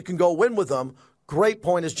and you can go win with them, great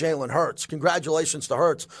point is Jalen Hurts. Congratulations to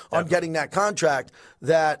Hurts on getting that contract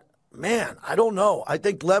that, man, I don't know. I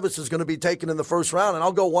think Levis is going to be taken in the first round, and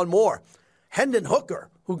I'll go one more. Hendon Hooker,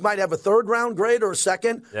 who might have a third-round grade or a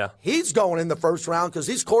second, he's going in the first round because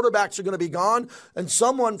these quarterbacks are going to be gone, and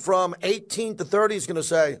someone from 18 to 30 is going to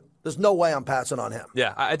say, there's no way I'm passing on him.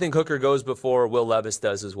 Yeah, I think Hooker goes before Will Levis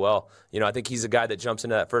does as well. I think he's a guy that jumps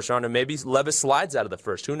into that first round, and maybe Levis slides out of the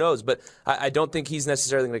first. Who knows? But I don't think he's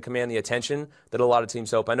necessarily going to command the attention that a lot of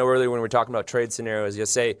teams hope. I know earlier when we were talking about trade scenarios, you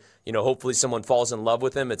say, hopefully someone falls in love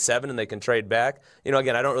with him at 7 and they can trade back.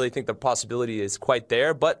 Again, I don't really think the possibility is quite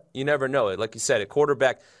there, but you never know. Like you said, at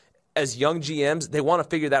quarterback, as young GMs, they want to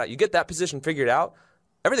figure that out. You get that position figured out,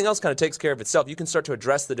 everything else kind of takes care of itself. You can start to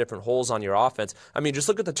address the different holes on your offense. I mean, just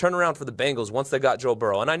look at the turnaround for the Bengals once they got Joe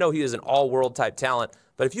Burrow. And I know he is an all-world type talent,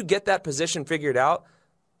 but if you get that position figured out,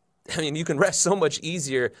 I mean, you can rest so much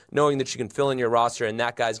easier knowing that you can fill in your roster and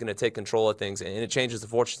that guy's going to take control of things, and it changes the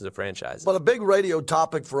fortunes of the franchise. But a big radio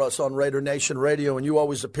topic for us on Raider Nation Radio, and you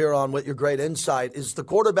always appear on with your great insight, is the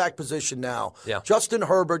quarterback position now. Yeah. Justin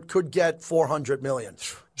Herbert could get $400 million.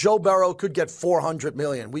 Joe Burrow could get $400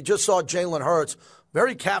 million. We just saw Jalen Hurts.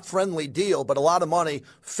 Very cap-friendly deal, but a lot of money.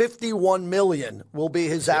 $51 million will be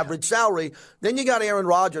his average salary. Then you got Aaron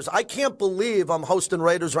Rodgers. I can't believe I'm hosting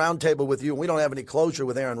Raiders Roundtable with you, and we don't have any closure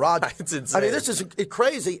with Aaron Rodgers. It's insane. I mean, this is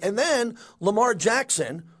crazy. And then Lamar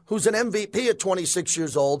Jackson, who's an MVP at 26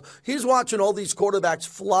 years old, he's watching all these quarterbacks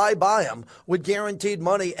fly by him with guaranteed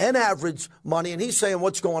money and average money, and he's saying,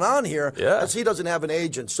 what's going on here? As he doesn't have an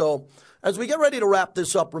agent. So as we get ready to wrap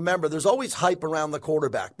this up, remember, there's always hype around the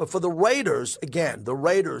quarterback. But for the Raiders, again, the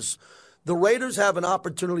Raiders have an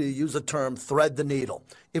opportunity to use the term thread the needle.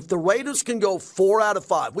 If the Raiders can go 4 out of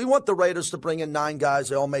 5, we want the Raiders to bring in 9 guys,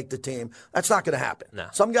 they all make the team. That's not going to happen. No.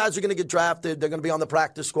 Some guys are going to get drafted. They're going to be on the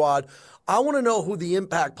practice squad. I want to know who the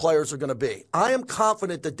impact players are going to be. I am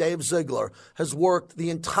confident that Dave Ziegler has worked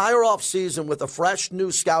the entire offseason with a fresh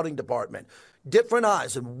new scouting department. Different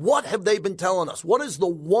eyes. And what have they been telling us? What is the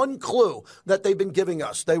one clue that they've been giving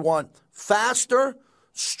us? They want faster,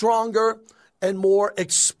 stronger, and more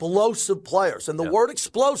explosive players. And the word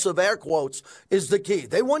explosive, air quotes, is the key.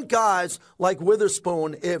 They want guys like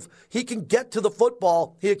Witherspoon. If he can get to the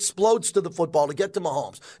football, he explodes to the football to get to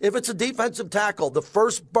Mahomes. If it's a defensive tackle, the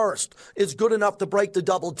first burst is good enough to break the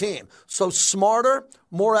double team. So smarter,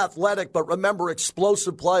 more athletic, but remember,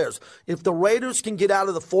 explosive players. If the Raiders can get out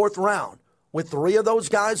of the 4th round with 3 of those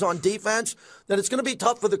guys on defense, then it's going to be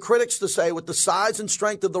tough for the critics to say with the size and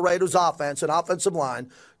strength of the Raiders' offense and offensive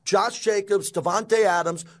line, Josh Jacobs, Devontae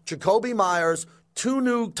Adams, Jacoby Myers, 2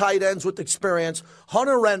 new tight ends with experience,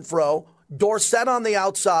 Hunter Renfrow, Dorsett on the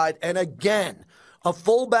outside, and again, a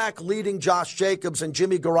fullback leading Josh Jacobs and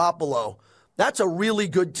Jimmy Garoppolo. That's a really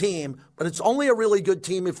good team, but it's only a really good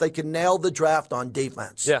team if they can nail the draft on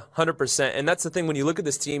defense. Yeah, 100%. And that's the thing. When you look at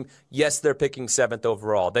this team, yes, they're picking 7th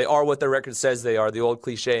overall. They are what their record says they are, the old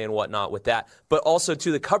cliche and whatnot with that. But also,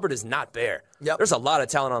 too, the cupboard is not bare. Yep. There's a lot of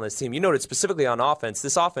talent on this team. You noted specifically on offense.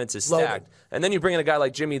 This offense is stacked. Loaded. And then you bring in a guy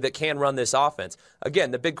like Jimmy that can run this offense.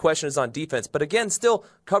 Again, the big question is on defense. But again, still,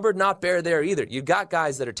 cupboard not bare there either. You got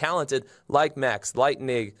guys that are talented like Max, like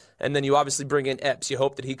Nig, and then you obviously bring in Epps. You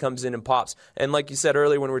hope that he comes in and pops. And like you said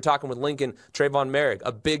earlier when we were talking with Lincoln, Trayvon Merrick,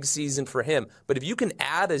 a big season for him. But if you can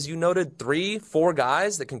add, as you noted, 3, 4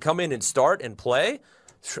 guys that can come in and start and play,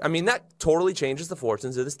 I mean, that totally changes the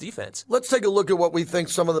fortunes of this defense. Let's take a look at what we think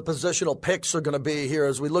some of the positional picks are going to be here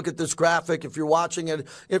as we look at this graphic. If you're watching it,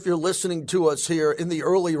 if you're listening to us here in the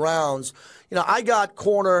early rounds, you know, I got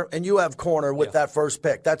corner and you have corner with that first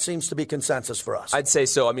pick. That seems to be consensus for us. I'd say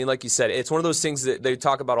so. I mean, like you said, it's one of those things that they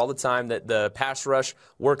talk about all the time, that the pass rush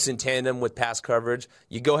works in tandem with pass coverage.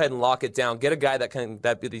 You go ahead and lock it down. Get a guy that can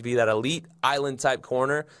be that elite island-type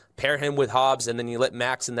corner, pair him with Hobbs, and then you let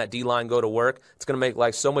Max and that D-line go to work. It's going to make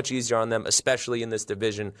life so much easier on them, especially in this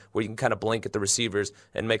division where you can kind of blink at the receivers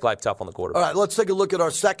and make life tough on the quarterback. All right, let's take a look at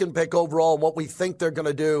our second pick overall and what we think they're going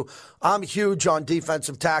to do. I'm huge on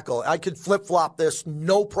defensive tackle. I could flip-flop this,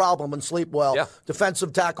 no problem, and sleep well. Yeah.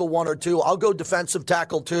 Defensive tackle 1 or 2. I'll go defensive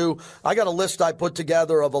tackle 2. I got a list I put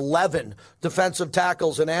together of 11 defensive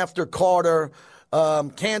tackles, and after Carter,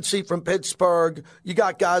 Cansey from Pittsburgh, you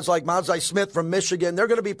got guys like Mozzie Smith from Michigan. They're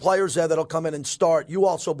going to be players there that'll come in and start. You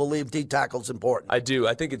also believe D tackle's important. I do.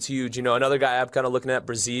 I think it's huge. You know, another guy I'm kind of looking at,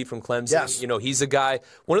 Brzee from Clemson. Yes. You know, he's a guy,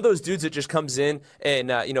 one of those dudes that just comes in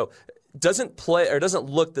and, you know, doesn't play or doesn't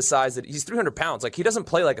look the size that he's 300 pounds. Like, he doesn't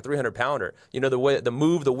play like a 300-pounder. You know, the way, the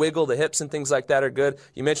move, the wiggle, the hips and things like that are good.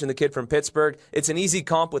 You mentioned the kid from Pittsburgh. It's an easy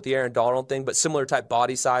comp with the Aaron Donald thing, but similar type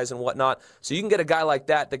body size and whatnot. So you can get a guy like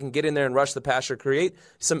that can get in there and rush the passer, create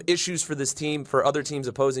some issues for this team, for other teams,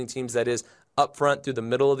 opposing teams, that is, up front through the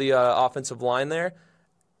middle of the offensive line there.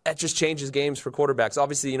 That just changes games for quarterbacks.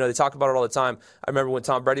 Obviously, you know, they talk about it all the time. I remember when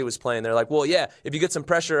Tom Brady was playing, they're like, well, yeah, if you get some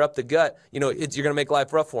pressure up the gut, you know, you're going to make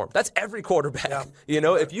life rough for him. That's every quarterback. Yeah. You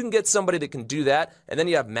know, if you can get somebody that can do that, and then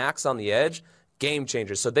you have Max on the edge, game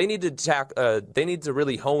changers. So they need to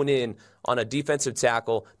really hone in on a defensive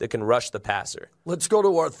tackle that can rush the passer. Let's go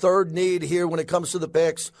to our third need here when it comes to the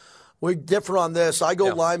picks. We differ on this. I go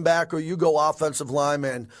linebacker, you go offensive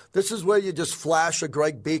lineman. This is where you just flash a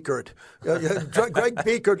Greg Biekert. Greg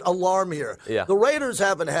Biekert alarm here. Yeah. The Raiders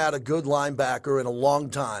haven't had a good linebacker in a long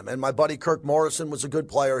time, and my buddy Kirk Morrison was a good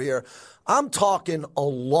player here. I'm talking a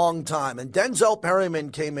long time. And Denzel Perryman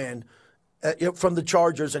came in from the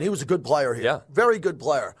Chargers, and he was a good player here. Yeah. Very good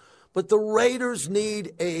player. But the Raiders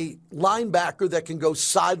need a linebacker that can go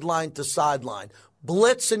sideline to sideline.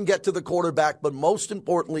 Blitz and get to the quarterback, but most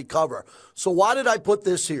importantly, cover. So why did I put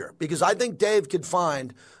this here? Because I think Dave could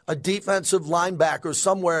find a defensive linebacker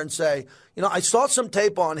somewhere and say, you know, I saw some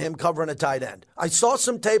tape on him covering a tight end. I saw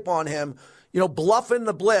some tape on him, you know, bluffing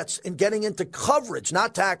the blitz and getting into coverage,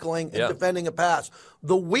 not tackling and defending a pass.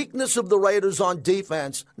 The weakness of the Raiders on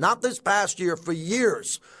defense, not this past year, for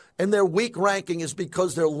years, and their weak ranking is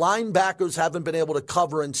because their linebackers haven't been able to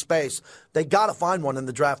cover in space. They got to find one in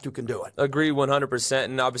the draft who can do it. Agree 100%.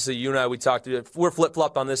 And obviously, you and I, we're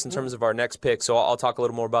flip-flopped on this in terms of our next pick, so I'll talk a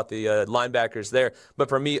little more about the linebackers there. But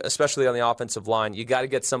for me, especially on the offensive line, you got to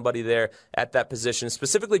get somebody there at that position,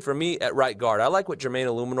 specifically for me at right guard. I like what Jermaine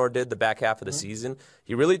Illuminor did the back half of the season.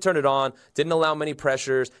 He really turned it on, didn't allow many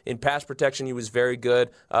pressures. In pass protection, he was very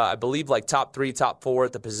good. I believe like top 3, top 4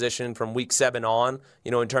 at the position from week 7 on,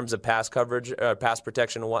 you know, in terms of pass coverage, pass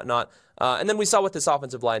protection and whatnot. And then we saw what this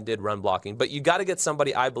offensive line did run blocking. But you got to get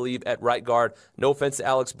somebody, I believe, at right guard. No offense to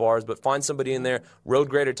Alex Bars, but find somebody in there, road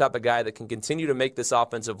grader type of guy that can continue to make this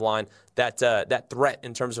offensive line that threat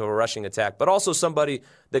in terms of a rushing attack. But also somebody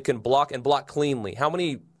that can block and block cleanly. How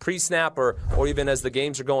many pre-snap or even as the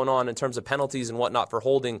games are going on in terms of penalties and whatnot for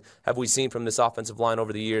holding have we seen from this offensive line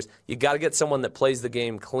over the years? You got to get someone that plays the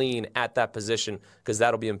game clean at that position because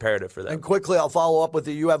that'll be imperative for them. And quickly, I'll follow up with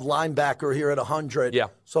you. You have linebacker here at 100. Yeah.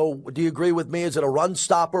 So do you agree with me? Is it a run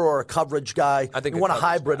stopper or a coverage guy? I think you want a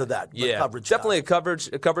hybrid guy of that. Yeah, coverage definitely guy.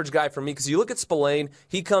 a coverage guy for me, because you look at Spillane,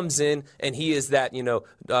 he comes in and he is that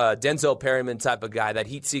Denzel Perryman type of guy, that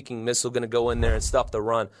heat-seeking missile, going to go in there and stuff the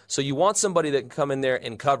run. So you want somebody that can come in there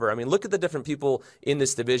and cover. I mean, look at the different people in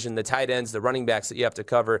this division, the tight ends, the running backs that you have to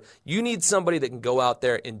cover. You need somebody that can go out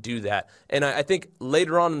there and do that. And I think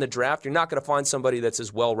later on in the draft, you're not going to find somebody that's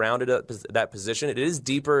as well-rounded at that position. It is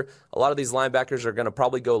deeper. A lot of these linebackers are going to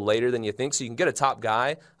probably go later than you think, so you can get a top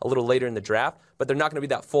guy a little later in the draft, but they're not going to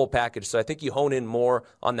be that full package. So I think you hone in more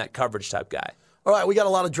on that coverage type guy. All right, we got a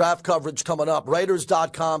lot of draft coverage coming up.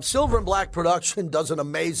 Raiders.com. Silver and Black Production does an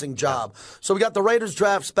amazing job. So we got the Raiders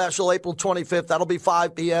draft special, April 25th. That'll be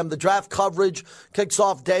 5 p.m. The draft coverage kicks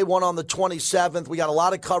off day one on the 27th. We got a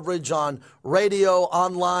lot of coverage on radio,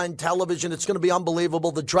 online, television. It's going to be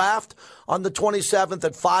unbelievable. The draft on the 27th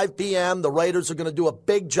at 5 p.m. The Raiders are going to do a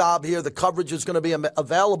big job here. The coverage is going to be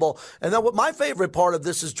available. And then what my favorite part of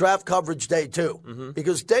this is draft coverage day two.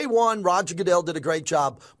 Because day one, Roger Goodell did a great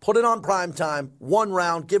job. Put it on prime time. One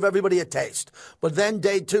round, give everybody a taste. But then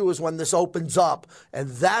day two is when this opens up, and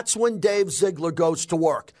that's when Dave Ziegler goes to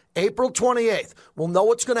work. April 28th. We'll know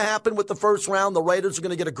what's going to happen with the first round. The Raiders are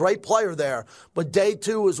going to get a great player there. But day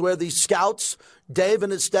two is where these scouts, Dave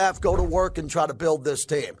and his staff, go to work and try to build this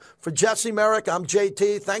team. For Jesse Merrick, I'm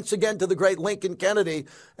JT. Thanks again to the great Lincoln Kennedy.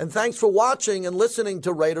 And thanks for watching and listening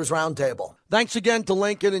to Raiders Roundtable. Thanks again to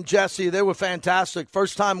Lincoln and Jesse. They were fantastic.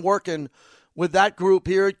 First time working with that group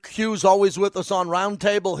here. Q's always with us on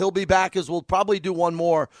Roundtable. He'll be back, as we'll probably do one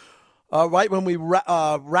more right when we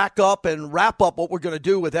rack up and wrap up what we're going to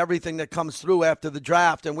do with everything that comes through after the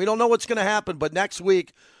draft. And we don't know what's going to happen, but next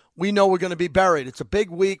week we know we're going to be buried. It's a big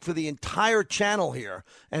week for the entire channel here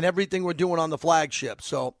and everything we're doing on the flagship.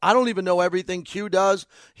 So I don't even know everything Q does.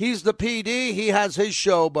 He's the PD. He has his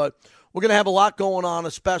show, but we're going to have a lot going on,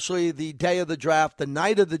 especially the day of the draft, the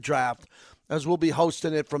night of the draft, as we'll be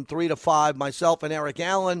hosting it from 3 to 5. Myself and Eric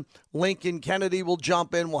Allen, Lincoln Kennedy will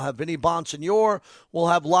jump in. We'll have Vinny Bonsignor. We'll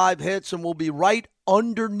have live hits, and we'll be right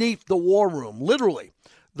underneath the war room. Literally,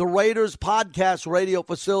 the Raiders podcast radio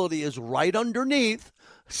facility is right underneath,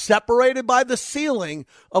 separated by the ceiling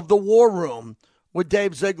of the war room, where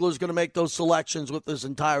Dave Ziegler is going to make those selections with his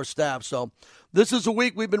entire staff. So this is a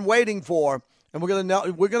week we've been waiting for. And we're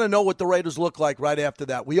gonna know what the Raiders look like right after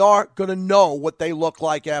that. We are going to know what they look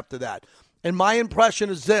like after that. And my impression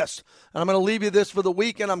is this, and I'm going to leave you this for the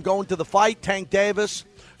weekend. I'm going to the fight, Tank Davis,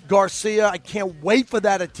 Garcia. I can't wait for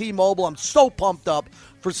that at T-Mobile. I'm so pumped up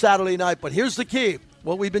for Saturday night. But here's the key.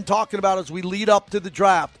 What we've been talking about as we lead up to the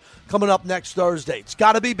draft coming up next Thursday. It's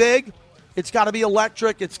got to be big. It's got to be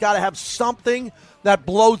electric. It's got to have something that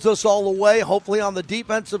blows us all away, hopefully on the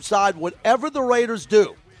defensive side. Whatever the Raiders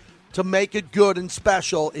do to make it good and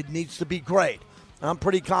special, it needs to be great. I'm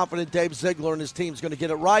pretty confident Dave Ziegler and his team is going to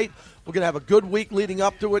get it right. We're going to have a good week leading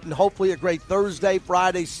up to it, and hopefully a great Thursday,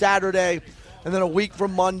 Friday, Saturday, and then a week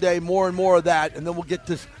from Monday, more and more of that. And then we'll get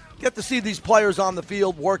to see these players on the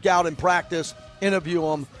field, work out and practice, interview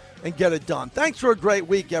them, and get it done. Thanks for a great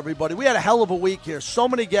week, everybody. We had a hell of a week here. So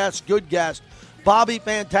many guests, good guests. Bobby,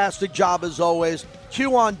 fantastic job as always.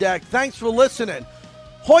 Q on deck. Thanks for listening.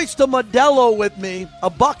 Hoist a Modelo with me, a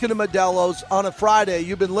bucket of Modelos on a Friday.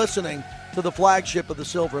 You've been listening to the flagship of the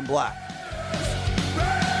Silver and Black.